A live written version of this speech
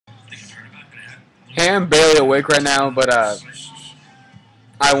Hey, I'm barely awake right now, but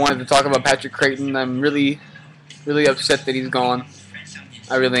I wanted to talk about Patrick Crayton. I'm really upset that he's gone.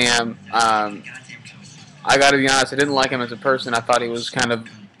 I really am. I gotta be honest, I didn't like him as a person. I thought he was kind of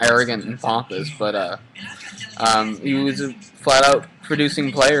arrogant and pompous, but he was a flat out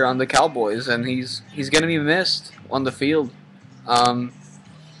producing player on the Cowboys, and he's gonna be missed on the field. Um,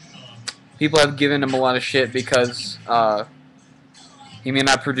 People have given him a lot of shit because he may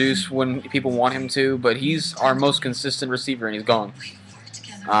not produce when people want him to, but he's our most consistent receiver, and he's gone.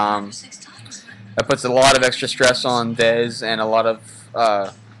 Um, that puts a lot of extra stress on Dez and a lot of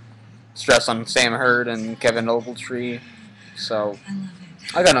stress on Sam Hurd and Kevin Ogletree. So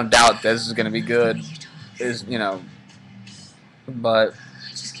I got no doubt Dez is going to be good. But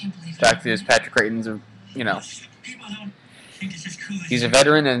the fact is Patrick Creighton's he's a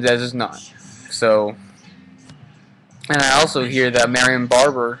veteran and Dez is not. So, and I also hear that Marion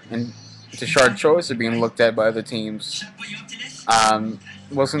Barber and Tashard Choice are being looked at by other teams.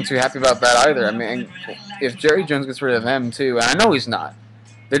 Wasn't too happy about that either. I mean, if Jerry Jones gets rid of them too, and I know he's not,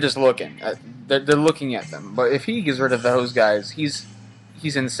 they're just looking. They're looking at them. But if he gets rid of those guys, he's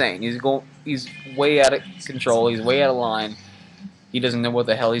insane. He's way out of control. He's way out of line. He doesn't know what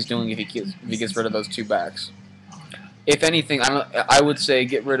the hell he's doing if he gets rid of those two backs. If anything, I would say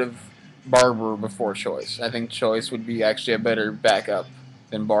get rid of Barber before Choice. I think Choice would be actually a better backup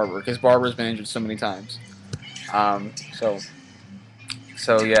than Barber because Barber's been injured so many times.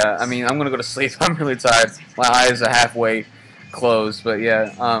 So yeah, I mean, I'm gonna go to sleep. I'm really tired. My eyes are halfway closed, but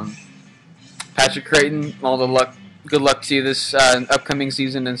yeah. Patrick Crayton, all the luck. Good luck to you this upcoming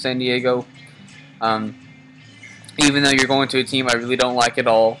season in San Diego. Even though you're going to a team I really don't like at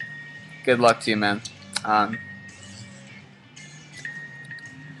all, good luck to you, man.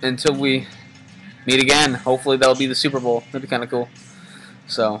 Until we meet again, hopefully that'll be the Super Bowl. That'd be kind of cool.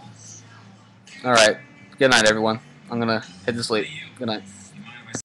 So, all right. Good night, everyone. I'm gonna head to sleep. Good night.